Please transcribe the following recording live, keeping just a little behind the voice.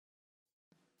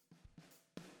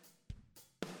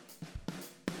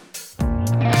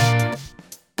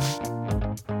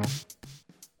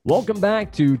Welcome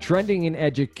back to Trending in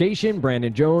Education.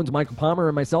 Brandon Jones, Michael Palmer,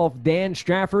 and myself, Dan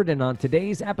Strafford. And on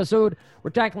today's episode,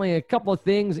 we're tackling a couple of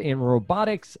things in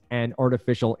robotics and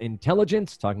artificial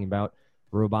intelligence, talking about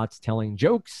robots telling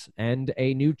jokes and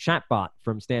a new chatbot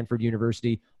from Stanford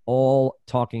University, all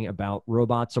talking about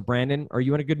robots. So, Brandon, are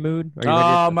you in a good mood? Are you ready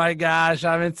Oh my gosh,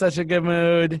 I'm in such a good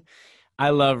mood. I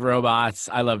love robots.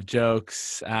 I love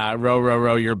jokes. Row, row,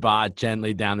 row your bot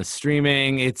gently down the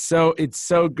streaming. It's so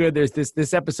good. There's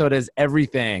this episode has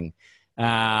everything.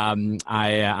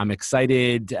 I'm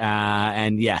excited,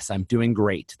 and yes, I'm doing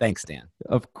great. Thanks, Dan.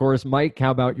 Of course, Mike,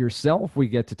 how about yourself? We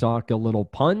get to talk a little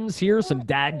puns here, some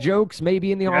dad jokes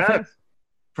maybe in the offing.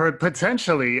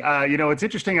 Potentially. It's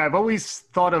interesting. I've always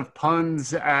thought of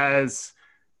puns as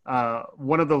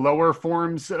one of the lower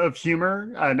forms of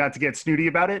humor, not to get snooty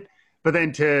about it, but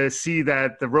then to see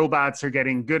that the robots are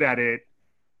getting good at it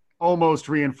almost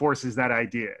reinforces that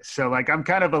idea. So like I'm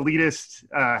kind of elitist,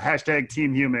 hashtag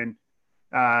team human,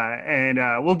 and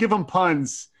we'll give them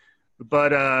puns,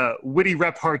 but witty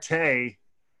repartee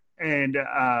and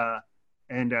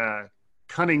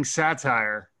cunning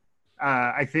satire,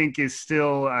 I think is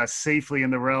still safely in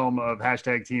the realm of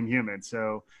hashtag team human.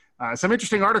 So some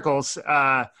interesting articles.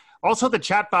 Also, the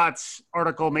chatbots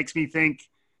article makes me think,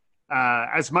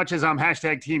 as much as I'm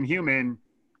hashtag team human,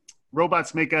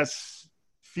 robots make us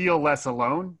feel less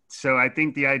alone. So I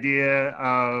think the idea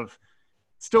of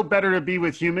still better to be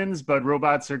with humans, but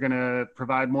robots are going to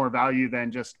provide more value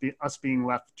than just us being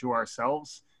left to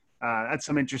ourselves. That's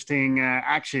some interesting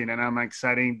action, and I'm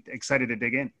excited to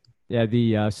dig in. Yeah,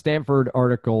 the Stanford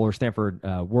article or Stanford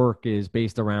work is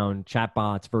based around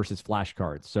chatbots versus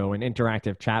flashcards. So an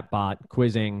interactive chatbot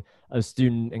quizzing a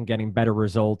student and getting better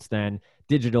results than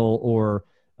digital or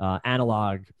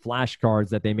analog flashcards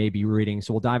that they may be reading.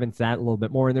 So we'll dive into that a little bit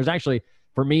more. And there's actually,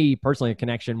 for me personally, a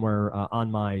connection where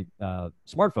on my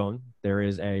smartphone, there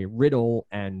is a riddle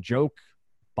and joke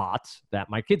bot that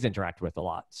my kids interact with a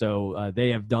lot. So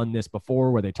they have done this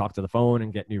before where they talk to the phone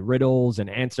and get new riddles and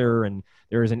answer, and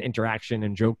there is an interaction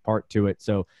and joke part to it.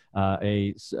 So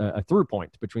a through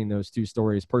point between those two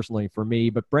stories personally for me.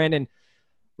 But Brandon,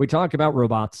 we talk about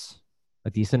robots a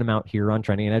decent amount here on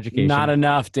Trending in Education. Not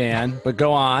enough, Dan, but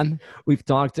go on. We've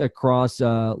talked across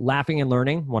Laughing and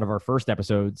Learning, one of our first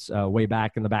episodes way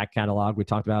back in the back catalog. We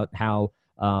talked about how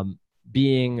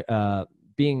being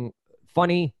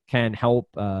funny can help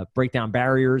break down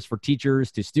barriers for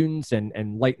teachers to students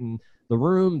and lighten the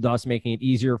room, thus making it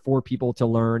easier for people to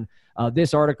learn.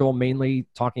 This article mainly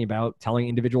talking about telling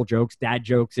individual jokes, dad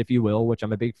jokes, if you will, which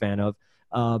I'm a big fan of.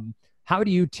 How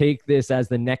do you take this as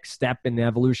the next step in the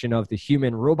evolution of the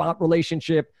human-robot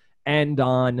relationship? And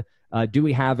on, do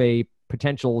we have a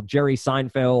potential Jerry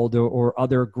Seinfeld or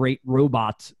other great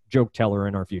robot joke teller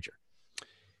in our future?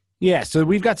 Yeah, so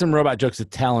we've got some robot jokes to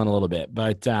tell in a little bit,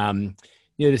 but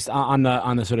just on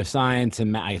the sort of science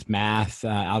and I guess math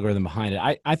algorithm behind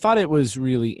it, I thought it was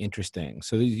really interesting.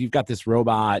 So you've got this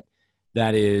robot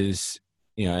that is,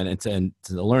 and it's a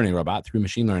learning robot through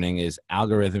machine learning is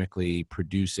algorithmically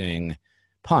producing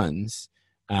puns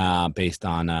based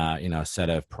on a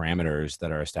set of parameters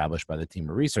that are established by the team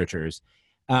of researchers.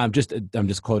 I'm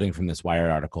just quoting from this Wired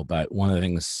article, but one of the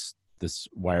things this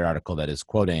Wired article that is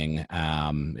quoting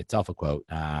itself a quote,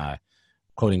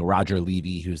 quoting Roger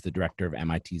Levy, who's the director of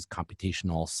MIT's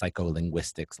Computational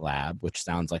Psycholinguistics Lab, which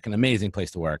sounds like an amazing place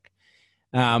to work.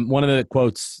 One of the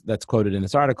quotes that's quoted in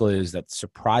this article is that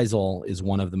surprisal is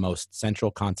one of the most central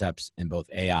concepts in both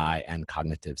AI and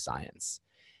cognitive science.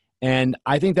 And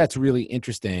I think that's really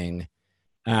interesting.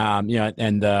 And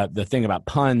the thing about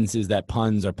puns is that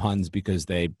puns are puns because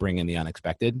they bring in the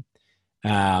unexpected.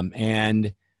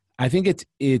 And I think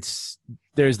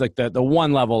there's like the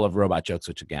one level of robot jokes,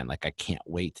 which again, like I can't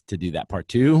wait to do that part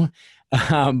two.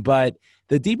 But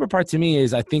the deeper part to me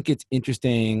is I think it's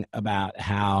interesting about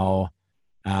how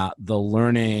the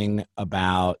learning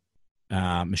about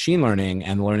machine learning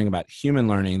and learning about human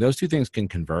learning, those two things can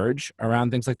converge around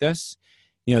things like this.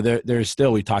 There's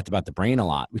still, we talked about the brain a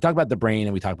lot. We talk about the brain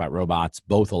and we talk about robots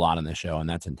both a lot on this show, and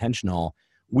that's intentional.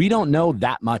 We don't know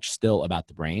that much still about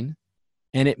the brain.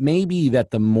 And it may be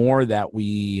that the more that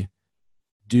we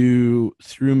do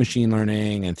through machine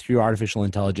learning and through artificial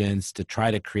intelligence to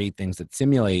try to create things that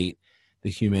simulate the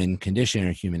human condition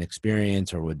or human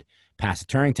experience or would pass a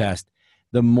Turing test,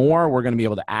 the more we're going to be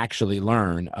able to actually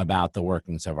learn about the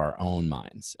workings of our own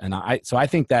minds. And so I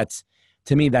think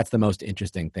to me, that's the most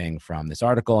interesting thing from this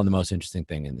article and the most interesting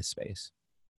thing in this space.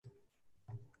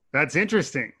 That's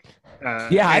interesting.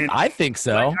 I think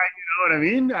so. You know what I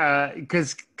mean?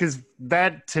 Because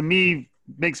that to me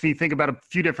makes me think about a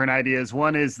few different ideas.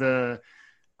 One is it's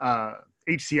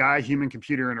HCI, human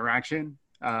computer interaction,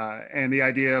 and the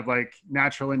idea of like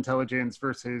natural intelligence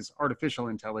versus artificial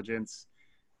intelligence,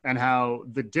 and how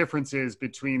the differences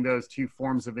between those two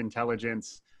forms of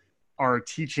intelligence are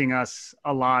teaching us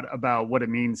a lot about what it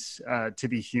means to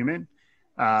be human.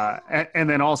 And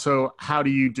then also, how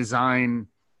do you design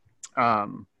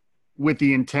with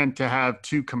the intent to have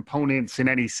two components in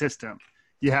any system?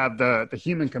 You have the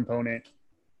human component,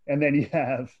 and then you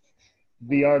have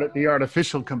the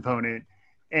artificial component.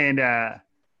 And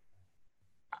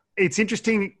it's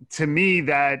interesting to me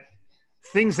that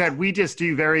things that we just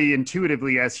do very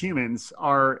intuitively as humans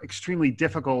are extremely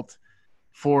difficult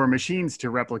for machines to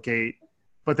replicate.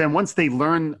 But then once they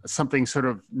learn something sort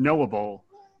of knowable,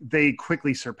 they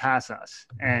quickly surpass us.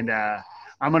 And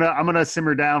I'm gonna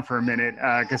simmer down for a minute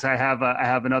because I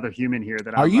have another human here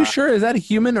that. Are you sure? Is that a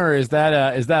human or is that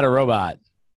a robot?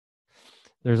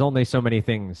 There's only so many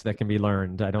things that can be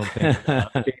learned. I don't think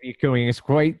Baby Cooing is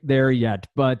quite there yet.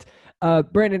 But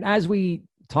Brandon, as we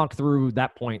talk through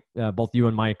that point, both you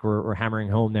and Mike were hammering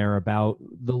home there about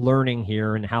the learning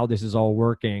here and how this is all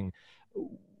working.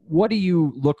 What do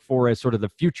you look for as sort of the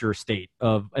future state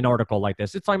of an article like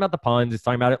this? It's talking about the puns. It's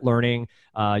talking about it learning,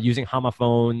 using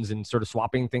homophones and sort of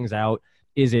swapping things out.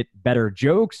 Is it better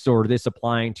jokes, or this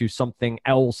applying to something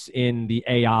else in the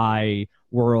AI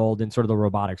world and sort of the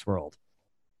robotics world?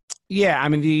 Yeah, I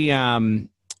mean,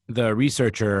 the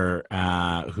researcher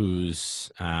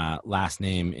whose last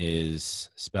name is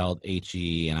spelled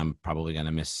H-E, and I'm probably going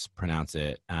to mispronounce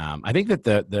it. I think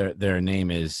that their name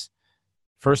is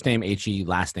first name H-E,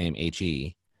 last name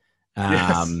H-E.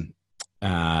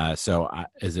 Yes. So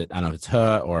is it, I don't know if it's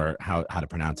her or how to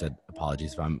pronounce it.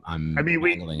 Apologies if I'm I mean,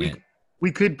 it.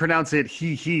 we could pronounce it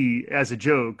he as a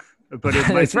joke, but it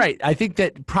that's right. I think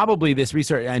that probably this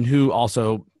researcher, and who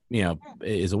also, you know,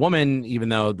 is a woman, even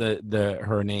though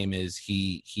her name is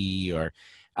he, or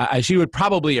she would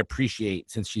probably appreciate,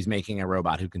 since she's making a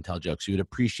robot who can tell jokes, she would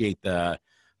appreciate the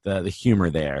humor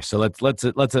there. So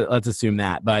let's assume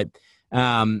that. But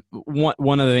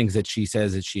one of the things that she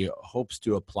says is she hopes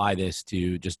to apply this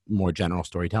to just more general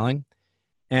storytelling.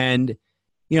 And,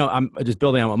 you know, I'm just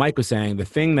building on what Mike was saying. The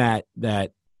thing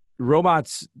that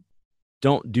robots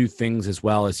don't do things as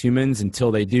well as humans until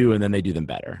they do, and then they do them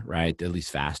better, right? At least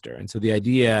faster. And so the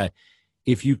idea,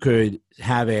 if you could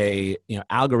have a, you know,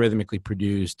 algorithmically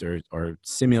produced or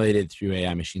simulated through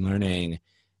AI machine learning,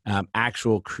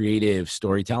 actual creative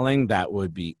storytelling that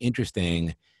would be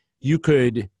interesting, you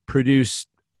could produce,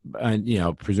 you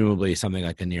know, presumably something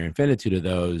like a near infinitude of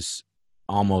those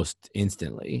almost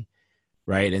instantly,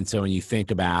 right? And so when you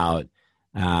think about,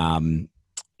 you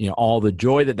know, all the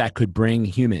joy that could bring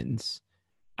humans,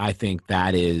 I think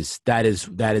that is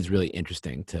really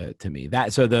interesting to me.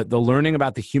 That, so the learning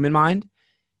about the human mind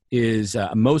is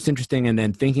most interesting, and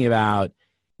then thinking about,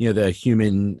 you know, the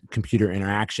human computer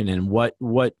interaction and what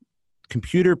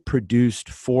computer produced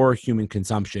for human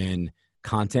consumption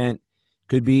content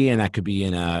could be, and that could be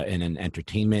in an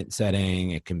entertainment setting,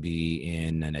 it can be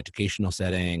in an educational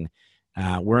setting.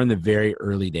 We're in the very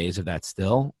early days of that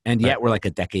still, and yet we're like a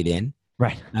decade in.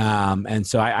 Right. And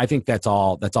so I think that's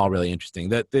all really interesting.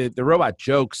 The robot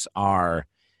jokes are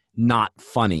not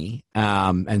funny.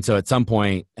 And so at some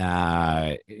point,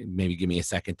 maybe give me a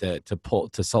second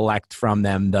to select from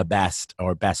them the best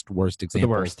or worst examples. The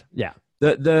worst. Yeah.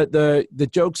 The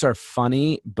jokes are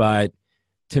funny, but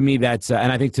to me that's,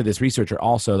 and I think to this researcher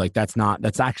also, like it's not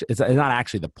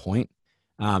actually the point.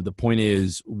 The point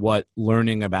is what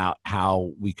learning about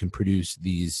how we can produce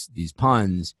these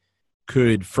puns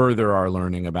could further our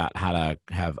learning about how to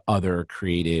have other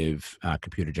creative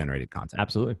computer-generated content.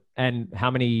 Absolutely. And how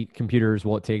many computers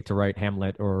will it take to write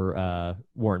Hamlet or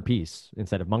War and Peace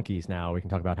instead of monkeys? Now we can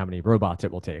talk about how many robots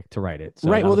it will take to write it. So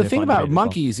right. Well, the thing about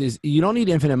monkeys is you don't need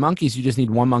infinite monkeys. You just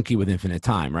need one monkey with infinite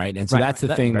time, right? And so that's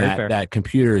the thing that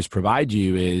computers provide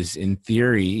you is, in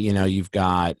theory, you know, you've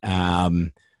got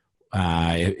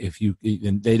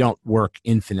they don't work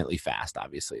infinitely fast,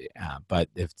 obviously, but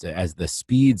as the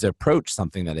speeds approach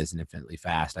something that isn't infinitely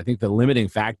fast, I think the limiting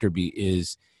factor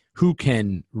is who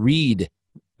can read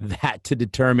that to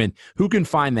determine who can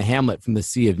find the Hamlet from the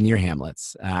sea of near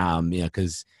Hamlets. You know,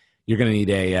 because you're going to need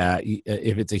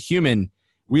if it's a human,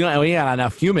 we got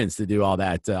enough humans to do all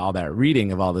that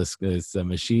reading of all this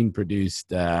machine produced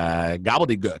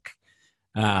gobbledygook,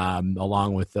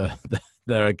 along with the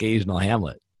occasional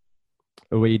Hamlet.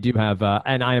 We do have,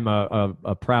 and I am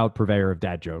a proud purveyor of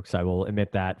dad jokes. I will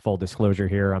admit that, full disclosure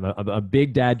here. I'm a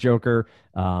big dad joker.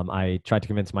 I tried to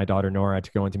convince my daughter Nora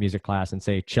to go into music class and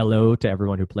say cello to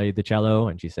everyone who played the cello,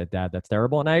 and she said, "Dad, that's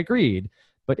terrible." And I agreed,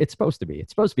 but it's supposed to be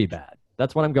bad.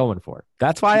 That's what I'm going for.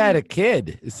 That's why I had a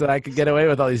kid, so I could get away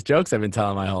with all these jokes I've been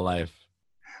telling my whole life.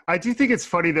 I do think it's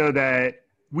funny though that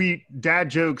dad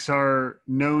jokes are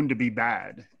known to be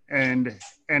bad, and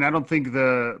I don't think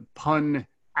the pun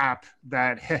app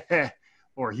that heh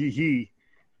or he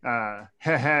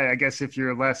I guess if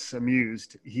you're less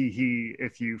amused, he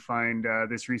if you find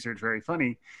this research very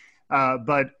funny,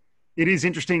 but it is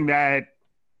interesting that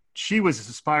she was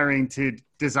aspiring to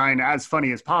design as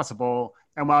funny as possible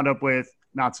and wound up with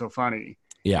not so funny.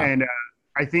 Yeah. And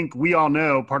I think we all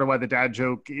know part of why the dad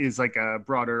joke is like a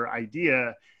broader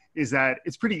idea is that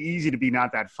it's pretty easy to be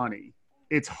not that funny.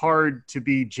 It's hard to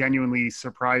be genuinely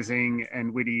surprising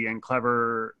and witty and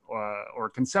clever or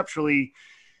conceptually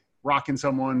rocking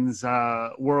someone's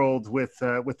world with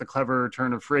the clever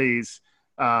turn of phrase.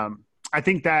 I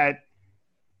think that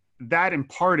in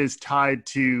part is tied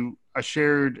to a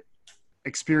shared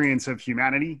experience of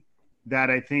humanity that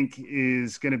I think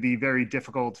is going to be very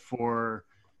difficult for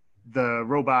the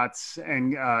robots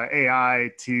and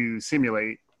AI to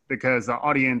simulate, because the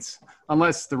audience,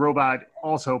 unless the robot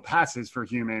also passes for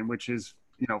human, which is,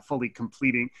 fully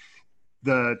completing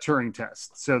the Turing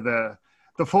test. So the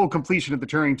full completion of the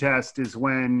Turing test is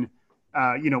when,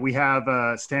 we have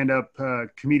a stand-up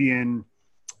comedian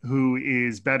who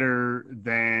is better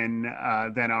than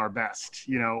our best,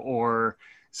 or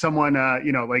someone,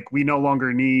 like we no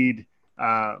longer need,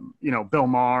 Bill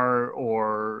Maher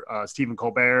or Stephen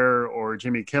Colbert or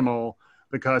Jimmy Kimmel,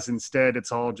 because instead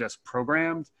it's all just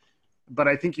programmed. But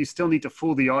I think you still need to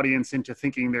fool the audience into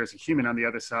thinking there's a human on the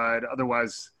other side.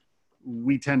 Otherwise,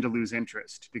 we tend to lose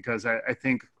interest, because I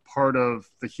think part of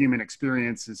the human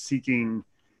experience is seeking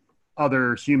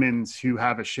other humans who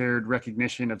have a shared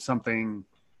recognition of something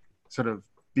sort of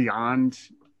beyond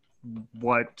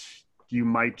what you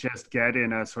might just get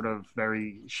in a sort of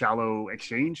very shallow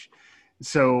exchange.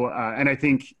 So, and I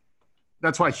think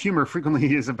that's why humor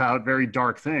frequently is about very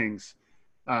dark things,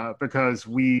 because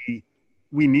we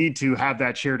need to have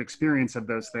that shared experience of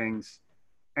those things.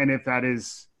 And if that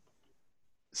is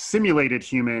simulated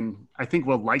human, I think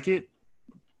we'll like it.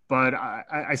 But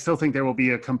I still think there will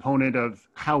be a component of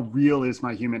how real is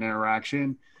my human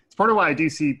interaction. It's part of why I do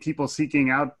see people seeking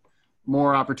out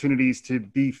more opportunities to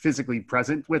be physically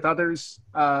present with others,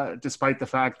 despite the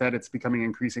fact that it's becoming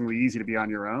increasingly easy to be on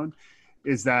your own,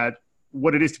 is that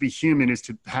what it is to be human is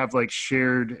to have like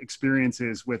shared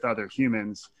experiences with other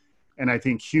humans. And I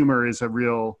think humor is a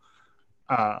real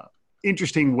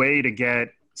interesting way to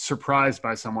get surprised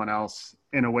by someone else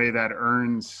in a way that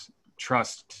earns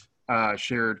trust,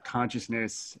 shared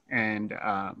consciousness, and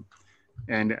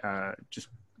just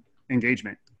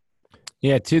engagement.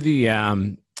 Yeah, to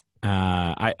the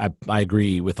I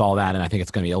agree with all that, and I think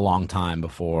it's going to be a long time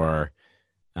before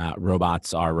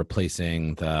robots are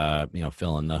replacing the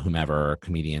Phil and the whomever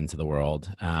comedians of the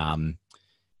world.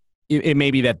 It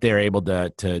may be that they're able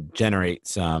to generate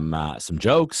some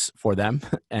jokes for them,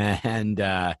 and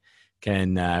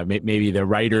can maybe the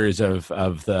writers of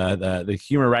the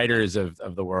humor writers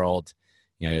of the world,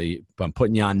 I'm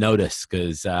putting you on notice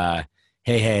because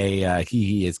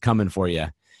he is coming for you.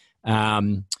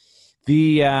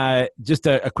 Just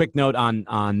a quick note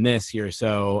on this here.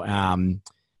 So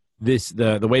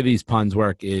the way these puns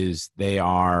work is they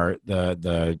are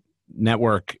the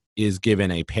network is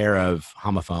given a pair of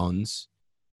homophones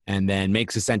and then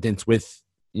makes a sentence with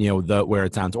where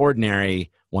it sounds ordinary,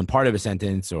 one part of a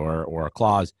sentence or a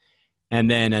clause,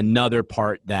 and then another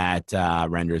part that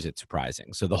renders it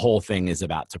surprising. So the whole thing is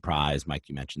about surprise. Mike,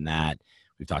 you mentioned that.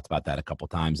 We've talked about that a couple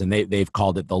of times, and they've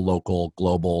called it the local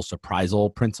global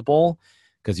surprisal principle,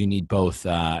 because you need both.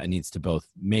 It needs to both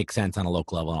make sense on a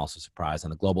local level and also surprise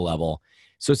on a global level.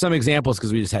 So some examples,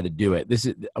 because we just had to do it.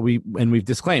 We've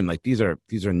disclaimed like these are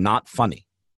not funny.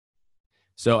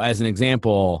 So as an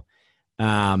example,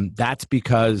 that's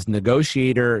because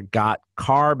negotiator got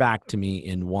car back to me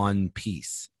in one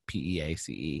piece.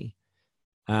 PEACE.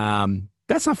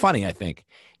 That's not funny, I think.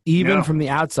 Even from the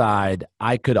outside,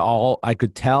 I could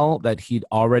tell that he'd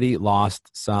already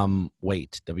lost some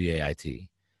weight. WAIT.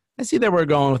 I see that we're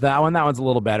going with that one. That one's a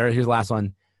little better. Here's the last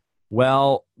one.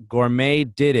 Well, gourmet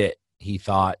did it. He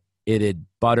thought it'd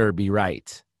butter be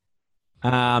right.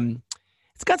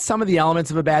 It's got some of the elements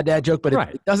of a bad dad joke, but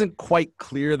it doesn't quite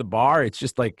clear the bar. It's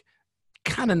just like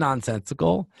kind of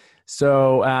nonsensical.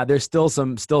 So there's still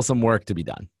some work to be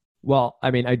done. Well, I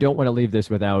mean, I don't want to leave this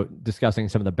without discussing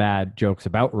some of the bad jokes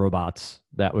about robots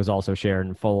that was also shared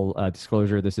in full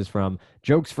disclosure. This is from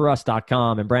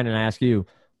jokesforus.com. And Brandon, I ask you,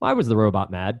 why was the robot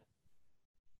mad?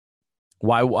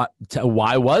 Why tell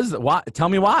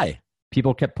me why.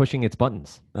 People kept pushing its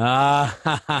buttons.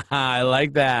 I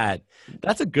like that.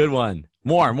 That's a good one.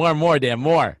 More, Dan,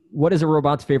 more. What is a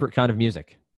robot's favorite kind of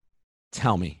music?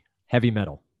 Tell me. Heavy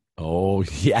metal. Oh,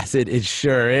 yes, it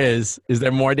sure is. Is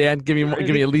there more, Dan? Give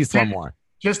me at least one more.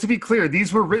 Just to be clear,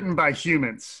 these were written by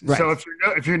humans. Right. So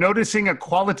if you're noticing a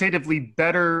qualitatively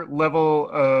better level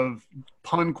of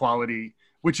pun quality,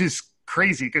 which is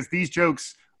crazy because these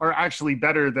jokes are actually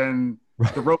better than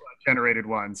the robot generated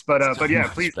ones. But yeah,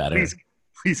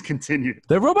 please continue.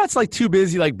 The robot's like too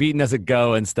busy like beating us at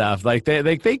Go and stuff. Like they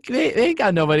ain't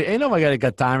got nobody. Ain't nobody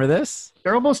got time for this.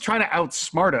 They're almost trying to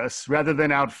outsmart us rather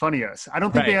than out funny us. I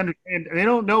don't think they understand. They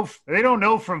don't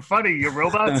know from funny. You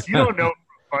robots, you don't know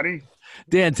from funny.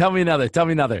 Dan, tell me another.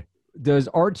 Does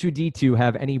R2D2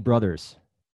 have any brothers?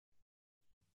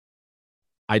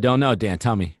 I don't know, Dan.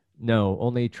 Tell me. No,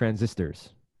 only transistors.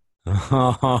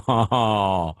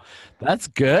 Oh, that's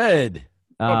good.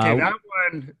 Okay,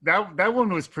 that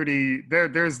one was pretty.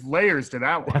 There's layers to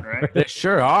that one, right? There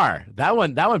sure are. That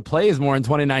one plays more in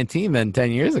 2019 than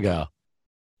 10 years ago.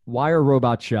 Why are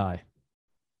robots shy?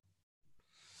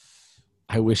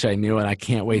 I wish I knew, and I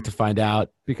can't wait to find out.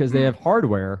 Because they have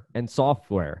hardware and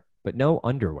software, but no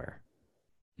underwear.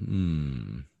 They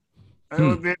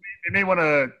may want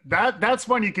to. That's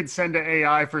one you could send to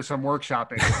AI for some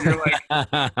workshopping. You're like,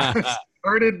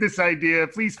 started this idea.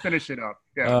 Please finish it up.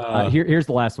 Yeah. Here's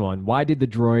the last one. Why did the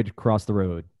droid cross the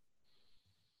road?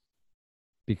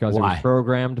 Because it was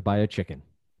programmed by a chicken.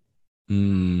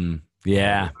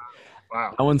 Yeah.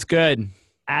 Wow. That one's good.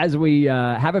 As we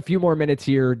have a few more minutes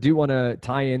here, do want to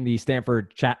tie in the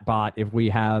Stanford chatbot if we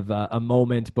have a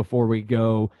moment before we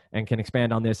go and can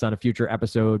expand on this on a future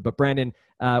episode. But Brandon,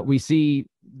 we see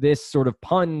this sort of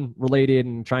pun related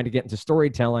and trying to get into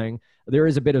storytelling. There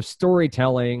is a bit of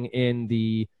storytelling in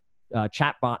the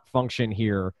chatbot function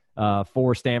here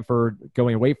for Stanford,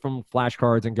 going away from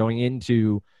flashcards and going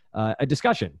into a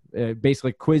discussion,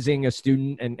 basically quizzing a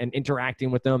student and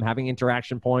interacting with them, having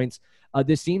interaction points.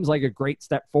 This seems like a great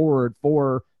step forward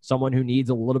for someone who needs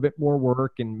a little bit more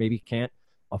work and maybe can't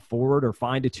afford or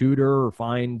find a tutor or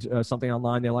find something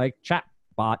online they like.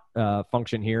 Chatbot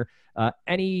function here.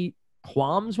 Any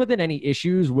qualms with it? Any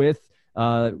issues with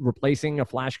replacing a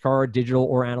flashcard, digital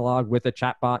or analog, with a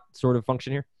chatbot sort of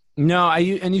function here? No,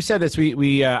 and you said this.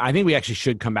 We I think we actually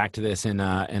should come back to this in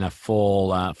a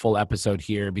full episode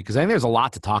here, because I think there's a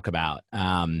lot to talk about.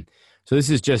 So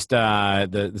this is just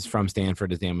this is from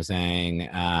Stanford, as Dan was saying.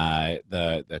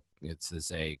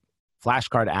 It's a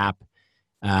flashcard app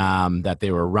that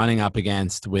they were running up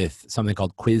against with something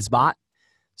called QuizBot.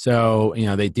 So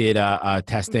they did a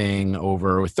testing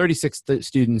over with 36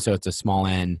 students, so it's a small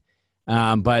n.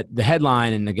 But the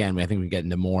headline, and again, I think we get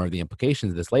into more of the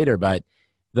implications of this later, but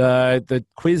the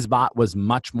QuizBot was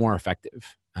much more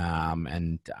effective.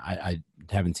 And I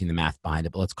haven't seen the math behind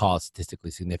it, but let's call it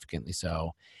statistically significantly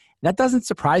so. That doesn't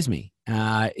surprise me.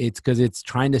 It's because it's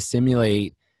trying to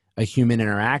simulate a human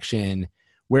interaction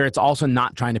where it's also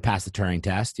not trying to pass the Turing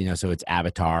test. So its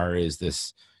avatar is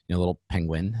this little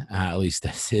penguin, at least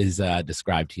this is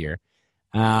described here.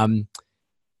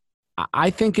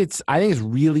 I think it's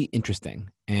really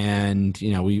interesting. And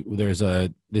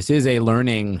this is a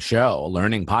learning show, a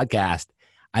learning podcast.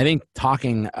 I think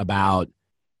talking about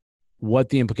what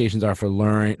the implications are for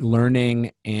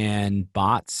learning and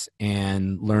bots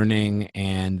and learning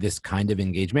and this kind of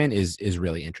engagement is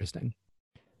really interesting.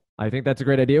 I think that's a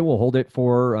great idea. We'll hold it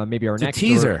for maybe our next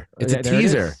teaser. It's a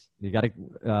teaser. You got to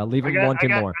leave them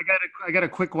wanting more. I got a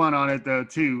quick one on it though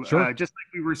too. Sure. Just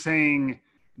like we were saying,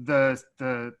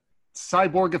 the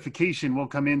cyborgification will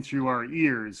come in through our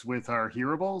ears with our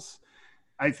hearables.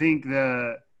 I think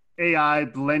the AI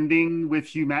blending with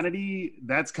humanity,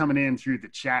 that's coming in through the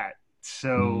chat.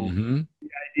 So the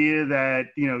idea that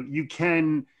you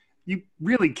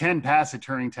really can pass a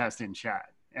Turing test in chat.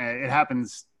 It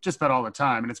happens just about all the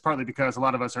time, and it's partly because a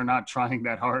lot of us are not trying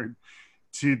that hard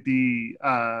to be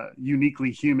uniquely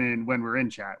human when we're in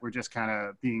chat. We're just kind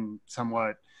of being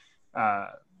somewhat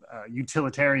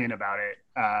utilitarian about it,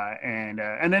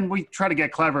 and then we try to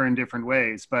get clever in different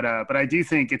ways. But I do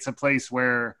think it's a place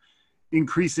where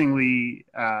increasingly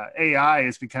AI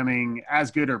is becoming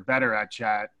as good or better at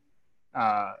chat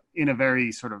in a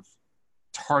very sort of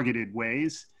targeted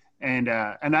ways, and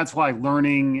that's why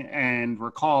learning and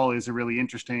recall is a really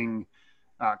interesting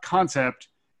concept,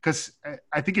 because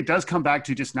I think it does come back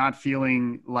to just not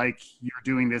feeling like you're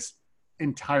doing this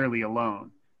entirely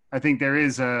alone. I think there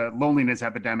is a loneliness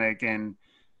epidemic, and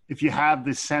if you have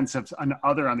this sense of an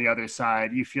other on the other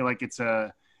side, you feel like it's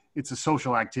a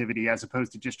social activity as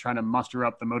opposed to just trying to muster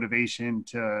up the motivation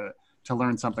to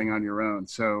learn something on your own.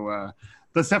 So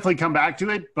let's definitely come back to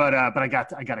it. But I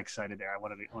got excited there. I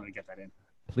wanted to get that in.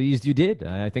 pleased you did.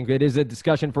 I think it is a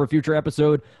discussion for a future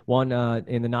episode, one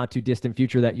in the not too distant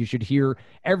future that you should hear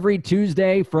every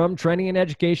Tuesday from Trending in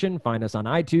Education. Find us on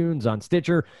iTunes, on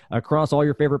Stitcher, across all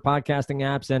your favorite podcasting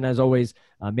apps. And as always,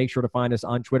 make sure to find us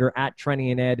on Twitter at Trending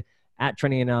in Ed, at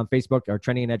Trending in on Facebook, or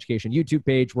Trending in Education YouTube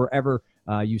page. Wherever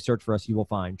you search for us, you will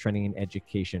find Trending in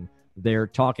Education. They're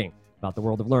talking about the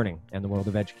world of learning and the world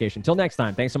of education. Until next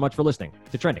time, thanks so much for listening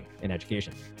to Trending in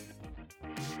Education.